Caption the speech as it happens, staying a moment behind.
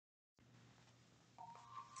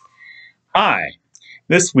Hi.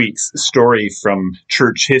 This week's story from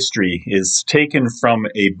church history is taken from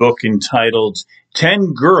a book entitled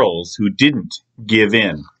 10 Girls Who Didn't Give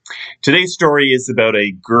In. Today's story is about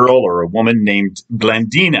a girl or a woman named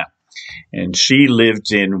Blandina, and she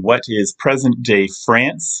lived in what is present-day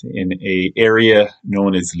France in an area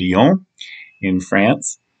known as Lyon in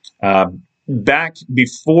France. Back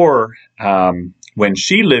before when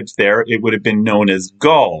she lived there, it would have been known as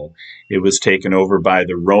Gaul. It was taken over by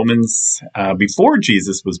the Romans before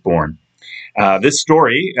Jesus was born. This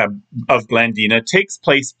story of Blandina takes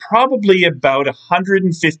place probably about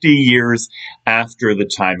 150 years after the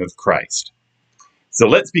time of Christ. So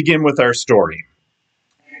let's begin with our story.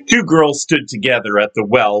 Two girls stood together at the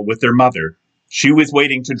well with their mother. She was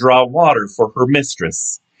waiting to draw water for her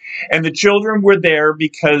mistress, and the children were there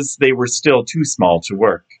because they were still too small to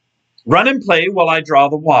work. "Run and play while I draw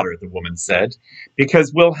the water," the woman said,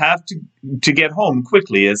 "because we'll have to get home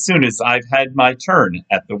quickly as soon as I've had my turn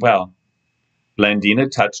at the well." Blandina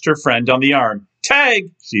touched her friend on the arm.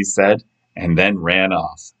 "Tag," she said, and then ran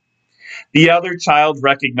off. The other child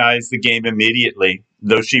recognized the game immediately,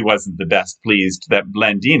 though she wasn't the best pleased that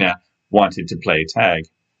Blandina wanted to play tag.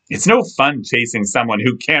 "It's no fun chasing someone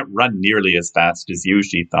who can't run nearly as fast as you,"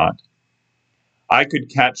 she thought. "I could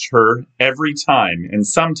catch her every time, and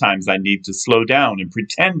sometimes I need to slow down and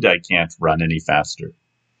pretend I can't run any faster."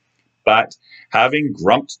 But having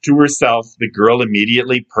grumped to herself, the girl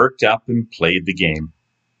immediately perked up and played the game.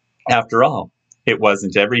 After all, it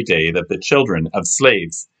wasn't every day that the children of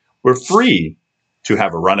slaves were free to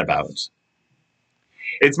have a runabout.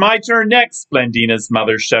 "It's my turn next," Blandina's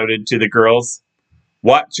mother shouted to the girls.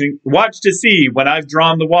 Watch to see when I've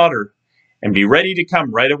drawn the water, and be ready to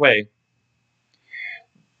come right away."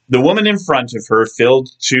 The woman in front of her filled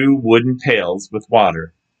 2 wooden pails with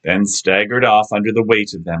water, then staggered off under the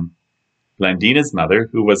weight of them. Blandina's mother,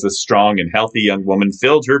 who was a strong and healthy young woman,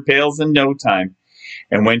 filled her pails in no time,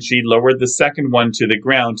 and when she lowered the second one to the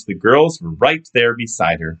ground, the girls were right there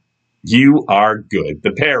beside her. "You are good,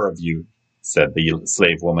 the pair of you," said the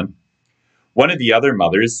slave woman. One of the other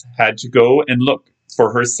mothers had to go and look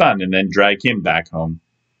for her son and then drag him back home.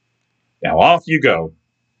 "Now off you go."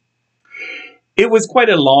 It was quite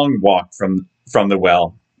a long walk from the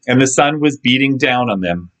well, and the sun was beating down on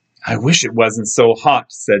them. "I wish it wasn't so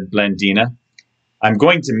hot," said Blandina. "I'm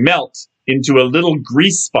going to melt into a little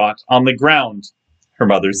grease spot on the ground." Her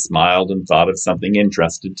mother smiled and thought of something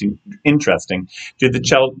interesting to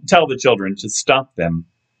tell the children to stop them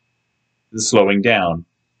slowing down.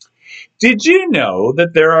 "Did you know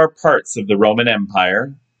that there are parts of the Roman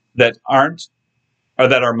Empire that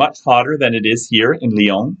are much hotter than it is here in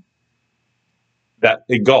Lyon? That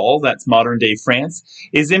Gaul, that's modern-day France,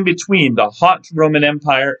 is in between the hot Roman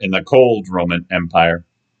Empire and the cold Roman Empire."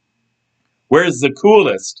 "Where's the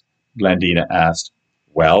coolest?" Blandina asked.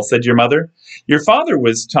 "Well," said your mother, "your father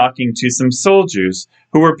was talking to some soldiers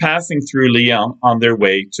who were passing through Lyon on their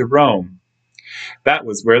way to Rome. That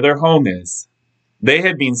was where their home is. They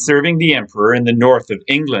had been serving the emperor in the north of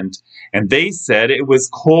England, and they said it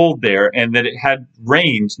was cold there and that it had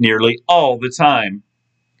rained nearly all the time."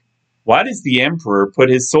 "Why does the emperor put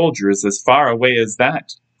his soldiers as far away as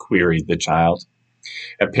that?" queried the child.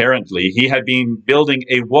 Apparently, he had been building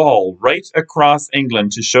a wall right across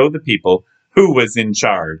England to show the people who was in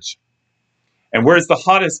charge. "And where's the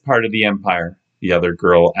hottest part of the empire?" the other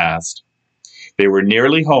girl asked. They were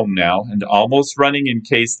nearly home now, and almost running in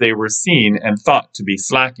case they were seen and thought to be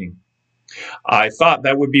slacking. "I thought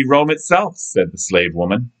that would be Rome itself," said the slave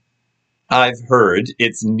woman. "I've heard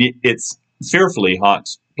it's fearfully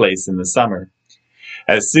hot place in the summer."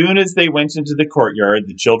 As soon as they went into the courtyard,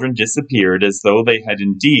 the children disappeared as though they had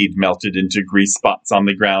indeed melted into grease spots on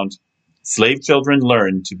the ground. Slave children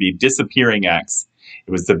learned to be disappearing acts.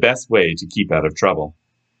 It was the best way to keep out of trouble.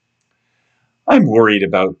 "I'm worried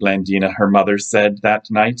about Blandina," her mother said that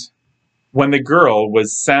night, when the girl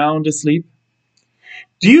was sound asleep.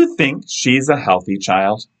 "Do you think she's a healthy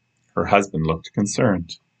child?" Her husband looked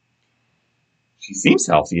concerned. "She seems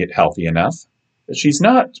healthy enough, but she's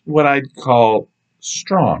not what I'd call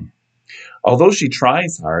strong. Although she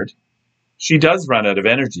tries hard, she does run out of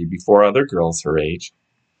energy before other girls her age.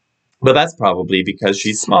 But that's probably because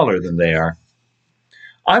she's smaller than they are."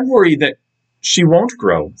 "I'm worried that she won't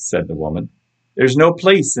grow," said the woman. "There's no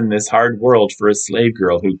place in this hard world for a slave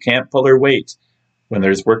girl who can't pull her weight when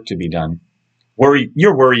there's work to be done."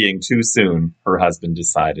 You're worrying too soon," her husband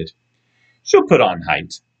decided. "She'll put on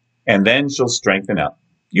height, and then she'll strengthen up.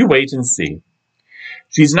 You wait and see."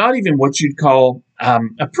 "She's not even what you'd call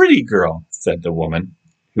a pretty girl," said the woman,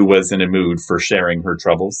 who was in a mood for sharing her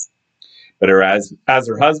troubles. But as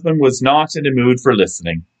her husband was not in a mood for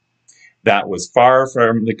listening, That was as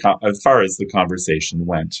far as the conversation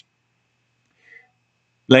went.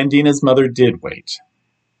 Blandina's mother did wait,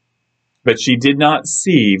 but she did not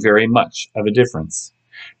see very much of a difference.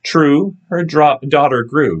 True, her daughter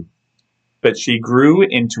grew, but she grew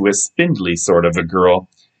into a spindly sort of a girl.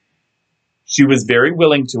 She was very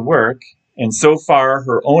willing to work, and so far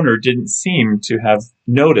her owner didn't seem to have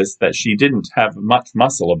noticed that she didn't have much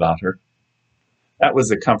muscle about her. That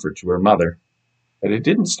was a comfort to her mother, but it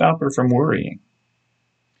didn't stop her from worrying.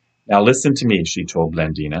 Now listen to me, she told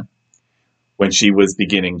Blandina, when she was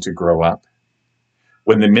beginning to grow up.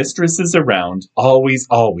 When the mistress is around, always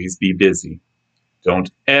be busy.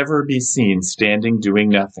 Don't ever be seen standing doing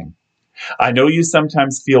nothing. I know you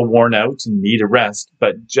sometimes feel worn out and need a rest,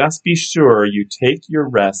 but just be sure you take your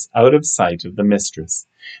rest out of sight of the mistress.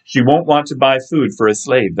 She won't want to buy food for a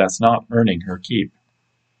slave that's not earning her keep.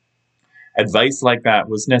 Advice like that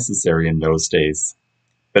was necessary in those days,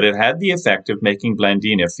 but it had the effect of making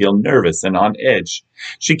Blandina feel nervous and on edge.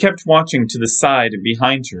 She kept watching to the side and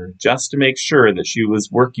behind her just to make sure that she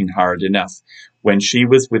was working hard enough when she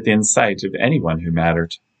was within sight of anyone who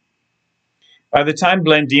mattered. By the time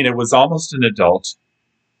Blandina was almost an adult,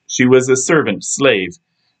 she was a servant slave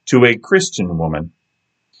to a Christian woman.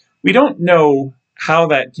 We don't know how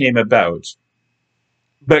that came about,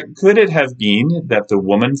 but could it have been that the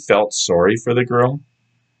woman felt sorry for the girl?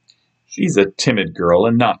 She's a timid girl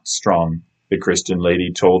and not strong, the Christian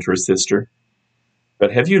lady told her sister.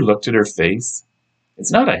 But have you looked at her face?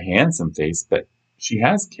 It's not a handsome face, but she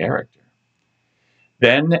has character.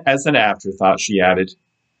 Then, as an afterthought, she added,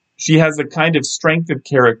 she has a kind of strength of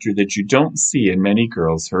character that you don't see in many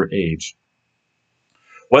girls her age.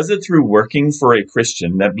 Was it through working for a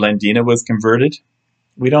Christian that Blandina was converted?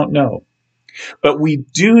 We don't know. But we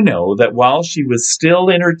do know that while she was still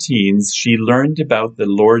in her teens, she learned about the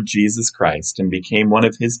Lord Jesus Christ and became one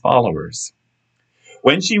of his followers.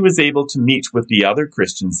 When she was able to meet with the other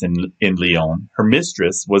Christians in Lyon, her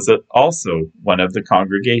mistress was also one of the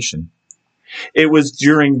congregation. It was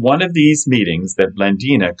during one of these meetings that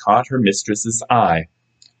Blandina caught her mistress's eye,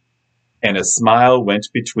 and a smile went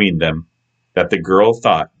between them that the girl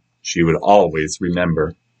thought she would always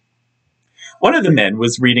remember. One of the men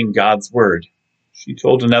was reading God's word. She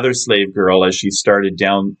told another slave girl as she settled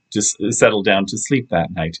down to sleep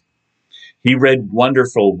that night. He read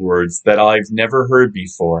wonderful words that I've never heard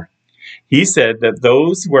before. He said that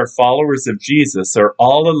those who are followers of Jesus are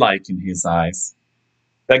all alike in his eyes,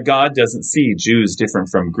 that God doesn't see Jews different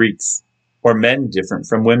from Greeks or men different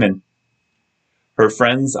from women. Her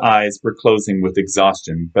friend's eyes were closing with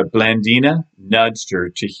exhaustion, but Blandina nudged her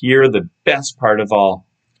to hear the best part of all.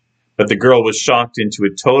 But the girl was shocked into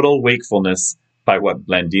a total wakefulness by what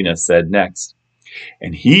Blandina said next.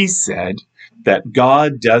 And he said that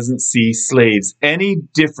God doesn't see slaves any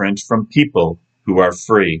different from people who are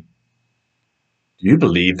free. Do you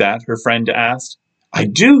believe that? Her friend asked. I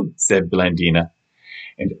do, said Blandina.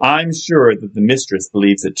 And I'm sure that the mistress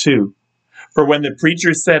believes it too. For when the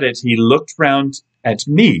preacher said it, he looked round at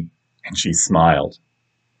me, and she smiled.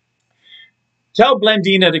 Tell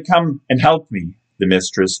Blandina to come and help me, the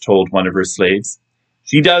mistress told one of her slaves.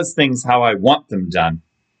 She does things how I want them done.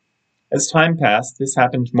 As time passed, this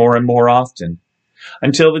happened more and more often,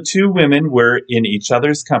 until the two women were in each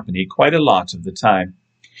other's company quite a lot of the time.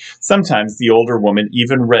 Sometimes the older woman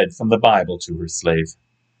even read from the Bible to her slave.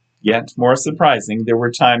 Yet, more surprising, there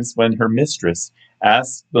were times when her mistress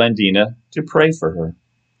asked Blandina to pray for her.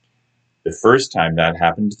 The first time that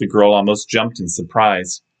happened, the girl almost jumped in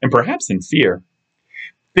surprise, and perhaps in fear.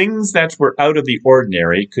 Things that were out of the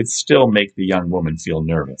ordinary could still make the young woman feel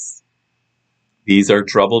nervous. These are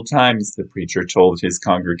troubled times, the preacher told his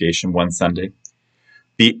congregation one Sunday.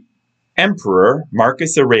 The emperor,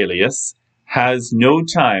 Marcus Aurelius, has no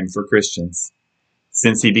time for Christians.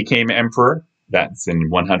 Since he became emperor, that's in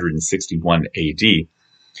 161 AD,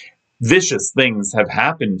 vicious things have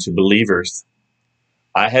happened to believers.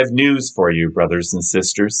 I have news for you, brothers and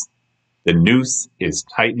sisters. The noose is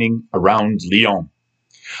tightening around Lyon.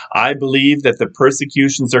 I believe that the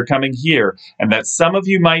persecutions are coming here, and that some of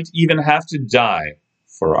you might even have to die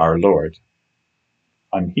for our Lord.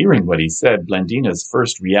 On hearing what he said, Blandina's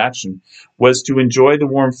first reaction was to enjoy the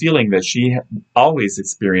warm feeling that she always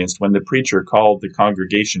experienced when the preacher called the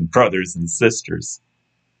congregation brothers and sisters.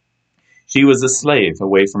 She was a slave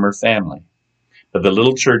away from her family, but the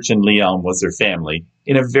little church in Lyon was her family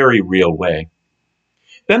in a very real way.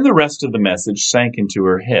 Then the rest of the message sank into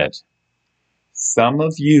her head. Some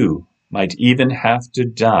of you might even have to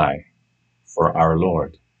die for our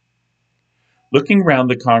Lord. Looking round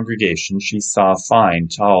the congregation, she saw fine,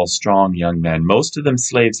 tall, strong young men, most of them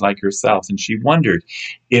slaves like herself, and she wondered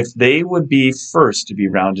if they would be first to be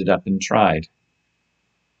rounded up and tried.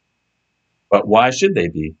 But why should they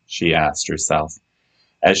be? She asked herself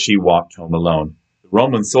as she walked home alone. The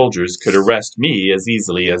Roman soldiers could arrest me as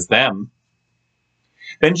easily as them.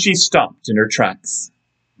 Then she stopped in her tracks.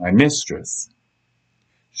 My mistress.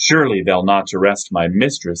 Surely they'll not arrest my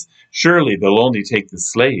mistress. Surely they'll only take the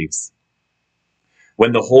slaves.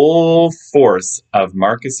 When the whole force of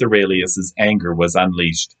Marcus Aurelius's anger was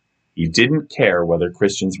unleashed, he didn't care whether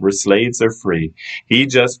Christians were slaves or free. He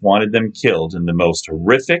just wanted them killed in the most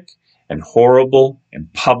horrific and horrible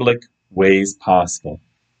and public ways possible.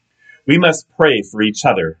 We must pray for each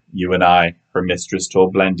other, you and I, her mistress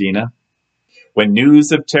told Blandina. When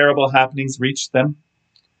news of terrible happenings reached them,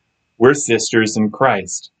 we're sisters in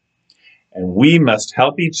Christ, and we must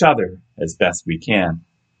help each other as best we can.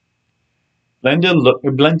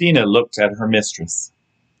 Blandina looked at her mistress.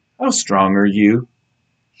 How strong are you,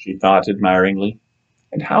 she thought admiringly,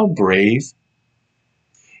 and how brave.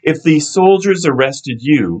 If the soldiers arrested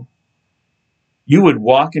you, you would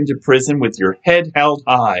walk into prison with your head held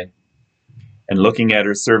high. And looking at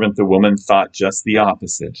her servant, the woman thought just the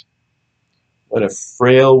opposite. What a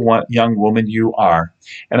frail young woman you are,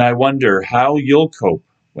 and I wonder how you'll cope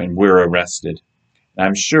when we're arrested.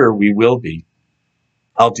 I'm sure we will be.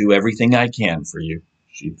 I'll do everything I can for you,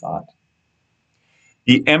 she thought.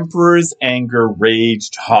 The emperor's anger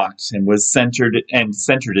raged hot and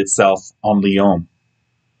centered itself on Lyon.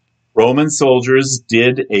 Roman soldiers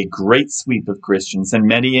did a great sweep of Christians, and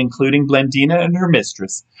many, including Blandina and her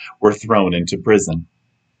mistress, were thrown into prison.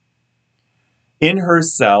 In her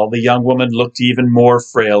cell, the young woman looked even more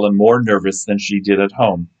frail and more nervous than she did at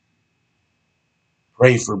home.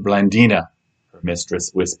 Pray for Blandina, her mistress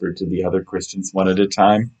whispered to the other Christians one at a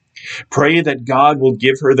time. Pray that God will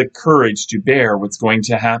give her the courage to bear what's going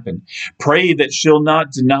to happen. Pray that she'll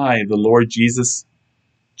not deny the Lord Jesus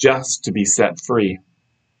just to be set free.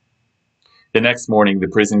 The next morning, the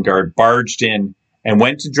prison guard barged in and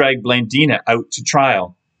went to drag Blandina out to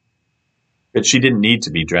trial. But she didn't need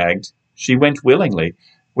to be dragged. She went willingly,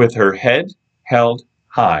 with her head held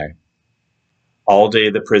high. All day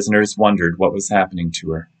the prisoners wondered what was happening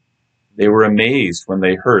to her. They were amazed when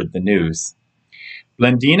they heard the news.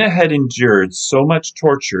 Blandina had endured so much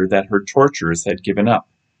torture that her torturers had given up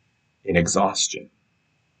in exhaustion.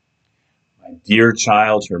 My dear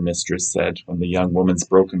child, her mistress said when the young woman's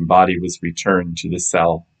broken body was returned to the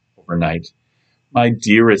cell overnight. My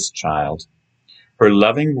dearest child. Her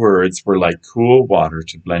loving words were like cool water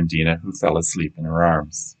to Blandina, who fell asleep in her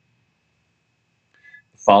arms.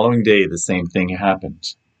 The following day, the same thing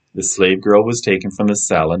happened. The slave girl was taken from the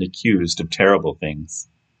cell and accused of terrible things.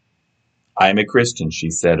 I am a Christian,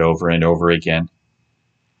 she said over and over again,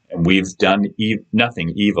 and we've done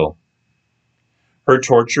nothing evil. Her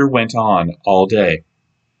torture went on all day.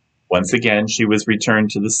 Once again, she was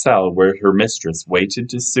returned to the cell where her mistress waited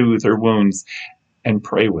to soothe her wounds and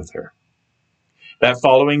pray with her. That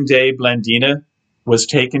following day, Blandina was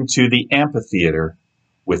taken to the amphitheater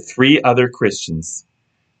with 3 other Christians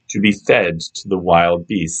to be fed to the wild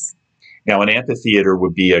beasts. Now, an amphitheater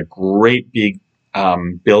would be a great big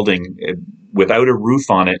building without a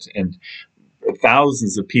roof on it, and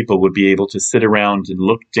thousands of people would be able to sit around and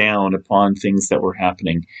look down upon things that were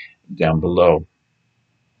happening down below.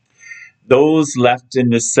 Those left in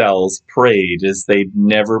the cells prayed as they'd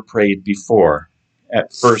never prayed before.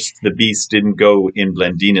 At first, the beast didn't go in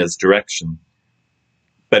Blandina's direction,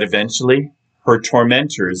 but eventually her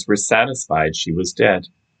tormentors were satisfied she was dead.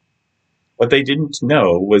 What they didn't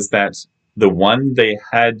know was that the one they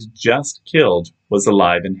had just killed was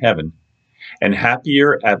alive in heaven, and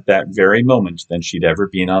happier at that very moment than she'd ever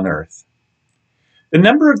been on earth. The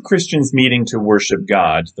number of Christians meeting to worship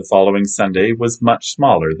God the following Sunday was much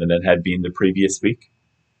smaller than it had been the previous week.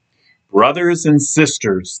 Brothers and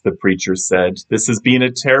sisters, the preacher said, this has been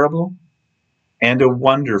a terrible and a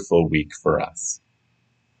wonderful week for us.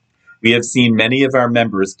 We have seen many of our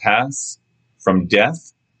members pass from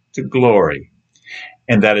death to glory,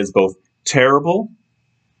 and that is both terrible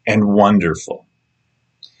and wonderful.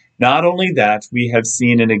 Not only that, we have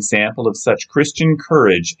seen an example of such Christian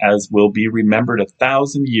courage as will be remembered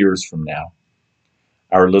 1,000 years from now.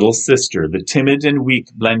 Our little sister, the timid and weak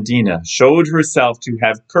Blandina, showed herself to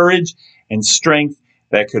have courage and strength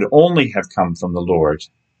that could only have come from the Lord.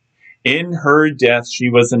 In her death, she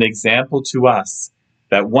was an example to us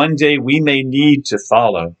that one day we may need to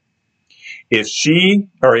follow. If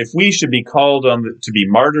we should be called on to be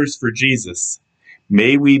martyrs for Jesus,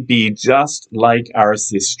 may we be just like our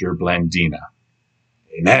sister Blandina.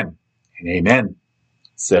 Amen. And amen,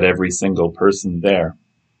 said every single person there.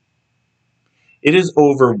 It is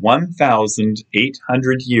over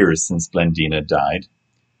 1,800 years since Blandina died.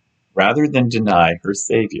 Rather than deny her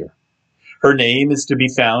Savior, her name is to be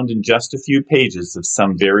found in just a few pages of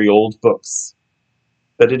some very old books.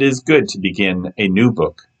 But it is good to begin a new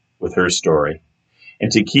book with her story,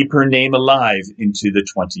 and to keep her name alive into the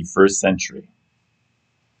 21st century.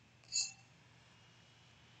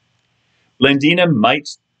 Blandina might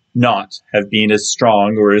not have been as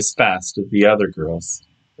strong or as fast as the other girls,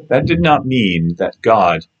 but that did not mean that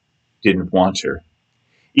God didn't want her.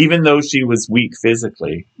 Even though she was weak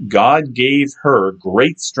physically, God gave her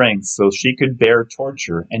great strength so she could bear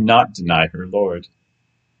torture and not deny her Lord.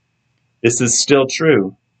 This is still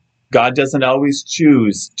true. God doesn't always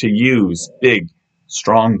choose to use big,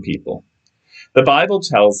 strong people. The Bible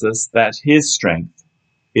tells us that his strength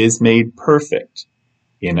is made perfect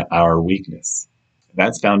in our weakness.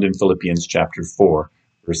 That's found in Philippians chapter 4,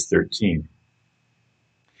 verse 13.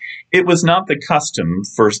 It was not the custom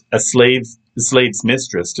for a slave's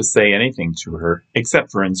mistress to say anything to her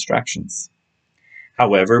except for instructions.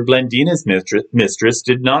 However, Blandina's mistress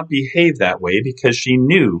did not behave that way because she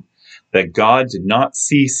knew that God did not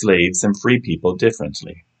see slaves and free people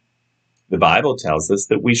differently. The Bible tells us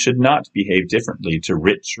that we should not behave differently to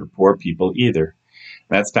rich or poor people either.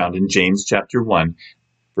 That's found in James chapter 1,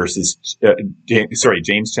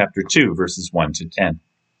 James chapter 2, verses 1 to 10.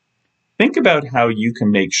 Think about how you can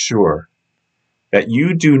make sure that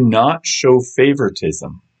you do not show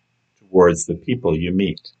favoritism towards the people you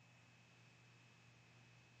meet.